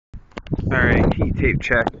Alright, heat tape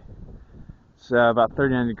check. It's about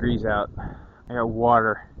 39 degrees out. I got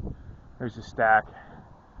water. There's a stack.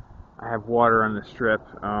 I have water on the strip.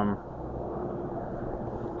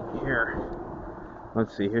 Here.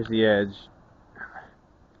 Let's see, here's the edge.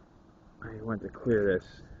 I want to clear this.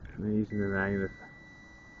 I'm using the magnet.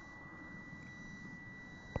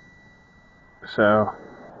 So,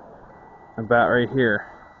 about right here.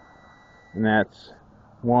 And that's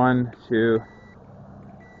 1, 2,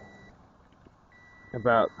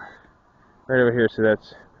 about right over here. So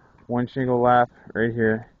that's one shingle lap right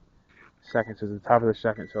here. Second, so the top of the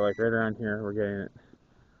second. So like right around here, we're getting it.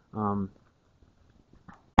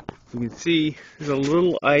 You can see there's a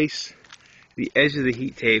little ice at the edge of the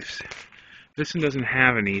heat tapes. This one doesn't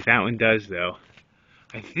have any. That one does, though.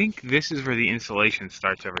 I think this is where the insulation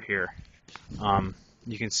starts over here.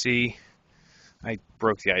 You can see I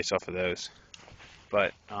broke the ice off of those,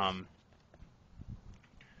 but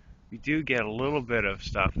we do get a little bit of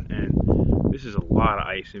stuff, and this is a lot of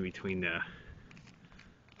ice in between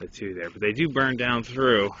the two there. But they do burn down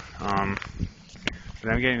through. But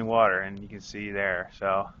I'm getting water, and you can see there.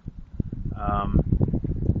 So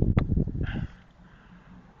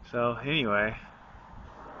anyway,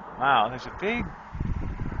 wow, there's a big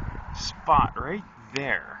spot right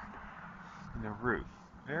there in the roof.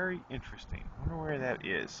 Very interesting. I wonder where that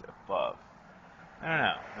is above. I don't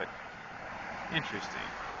know, but interesting.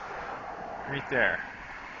 Right there.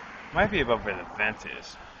 Might be above where the vent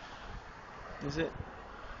is. Is it?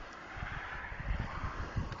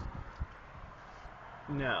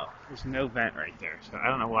 No, there's no vent right there. So I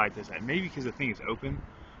don't know why it does that. Maybe because the thing is open.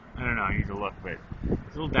 I don't know, I need to look, but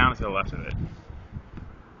it's a little down to the left of it.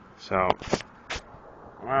 So,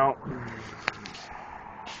 well,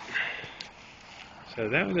 so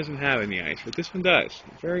that one doesn't have any ice, but this one does.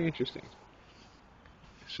 Very interesting.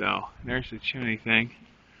 So, there's the chimney thing.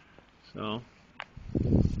 So,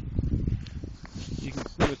 you can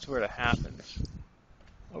see what sort of happens.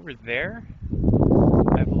 Over there,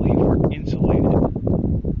 I believe we're insulated.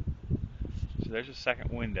 So there's a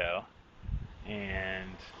second window, and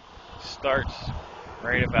starts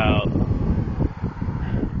right about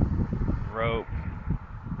rope.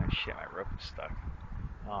 Oh shit, my rope is stuck.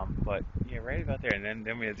 But yeah, right about there, and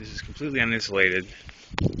then we have, this is completely uninsulated,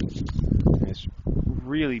 and it's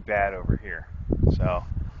really bad over here. So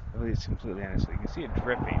I believe it's completely uninsulated. You can see it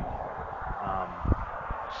dripping.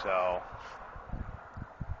 So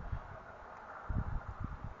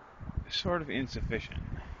it's sort of insufficient.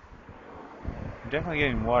 I'm definitely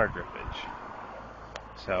getting water drippage.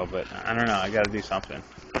 So, but I don't know. I got to do something.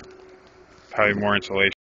 Probably more insulation.